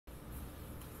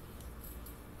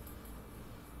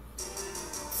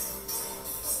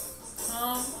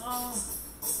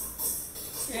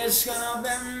It's gonna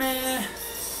be me.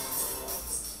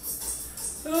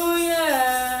 Oh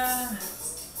yeah.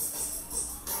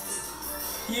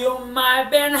 You might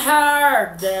been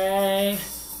hurt day.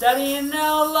 That ain't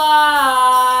no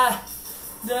lie.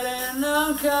 That ain't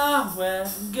no come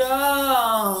and go.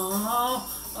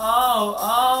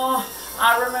 Oh,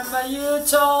 I remember you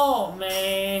told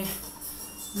me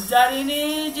that you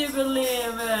need to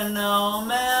believe in no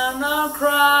man, no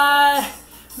cry.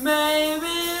 Maybe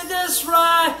that's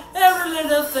right. Every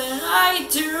little thing I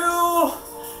do,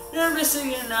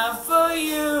 everything enough for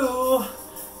you.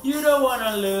 You don't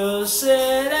wanna lose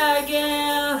it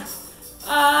again.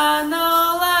 I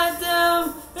know like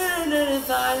them,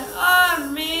 anything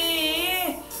on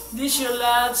me. This your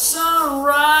last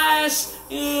sunrise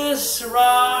is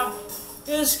wrong.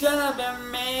 It's gonna be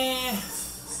me.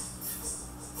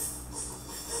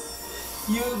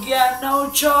 You got no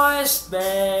choice,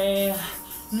 babe.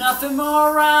 Nothing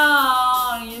more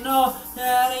wrong. You know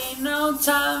that ain't no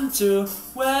time to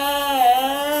waste.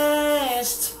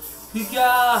 You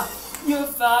got your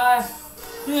fight,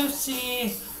 you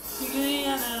see.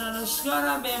 It's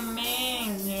gonna be me.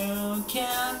 You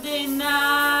can't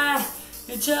deny.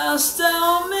 You just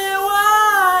tell me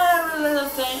why every little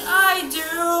thing I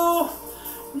do,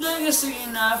 niggas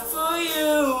enough for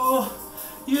you.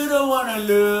 You don't wanna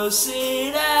lose it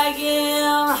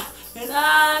again. And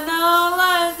I know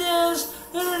like this,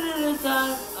 every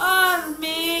time on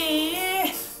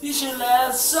me. You should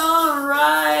let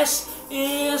sunrise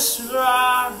is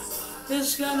wrong.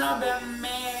 It's gonna be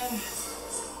me.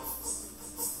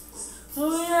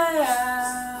 Oh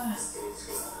yeah.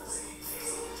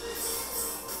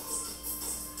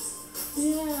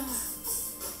 Yeah.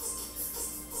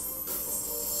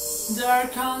 There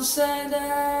comes a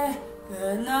day,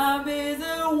 and I'll be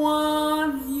the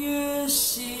one you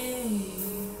see.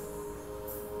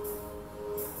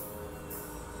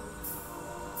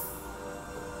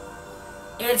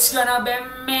 It's gonna be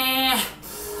me.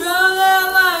 Girl,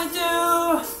 all I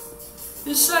do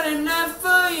is not enough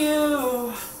for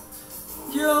you.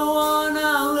 You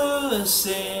wanna lose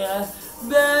it,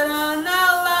 better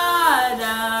not lie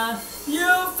down. You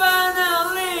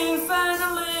finally,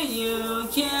 you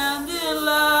can't do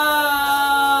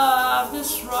love.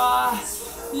 This right,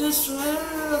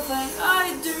 everything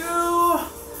I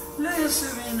do,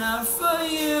 listen enough for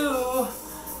you.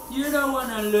 You don't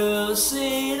wanna lose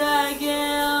it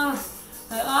again.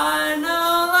 I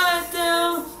know like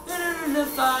them,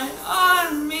 anything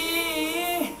on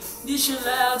me. This your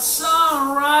last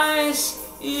sunrise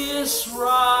is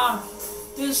wrong.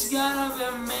 It's gonna be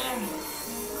me.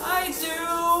 I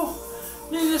do.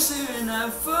 Niggas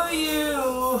enough for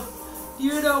you.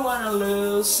 You don't wanna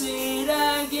lose it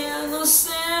again. No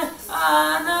sin.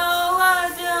 I know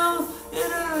I do.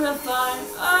 Anything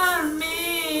on me.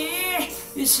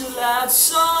 This your last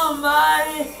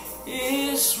somebody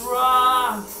is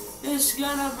wrong. It's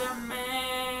gonna be me.